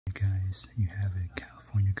Guys, you have a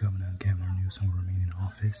California Governor Gavin Newsom remain in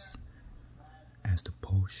office. As the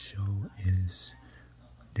polls show,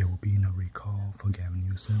 there will be no recall for Gavin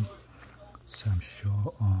Newsom. So I'm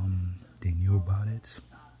sure they knew about it.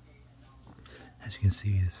 As you can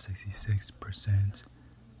see, it's 66%,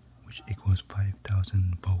 which equals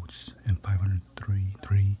 5,000 votes, and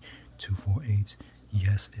 503,248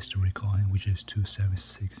 yes is the recalling, which is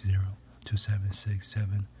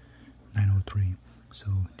 2767903. So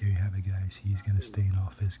there you have it, guys. He's gonna stay in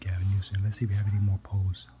office, Gavin Newsom. Let's see if we have any more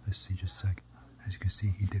polls. Let's see just a sec. As you can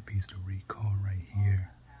see, he defeats the recall right here.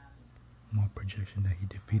 More projection that he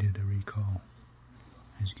defeated the recall.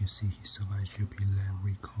 As you can see, he survived GOP-led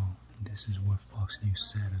recall. And this is what Fox News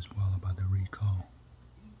said as well about the recall.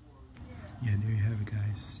 Yeah, there you have it,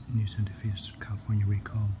 guys. Newsom defeats California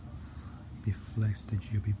recall. Deflects the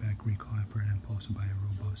GOP-backed recall effort and posted by a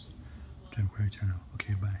robust Democratic turnout.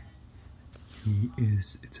 Okay, bye.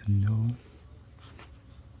 It's a no,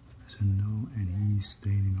 and he's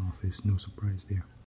staying in office. No surprise there.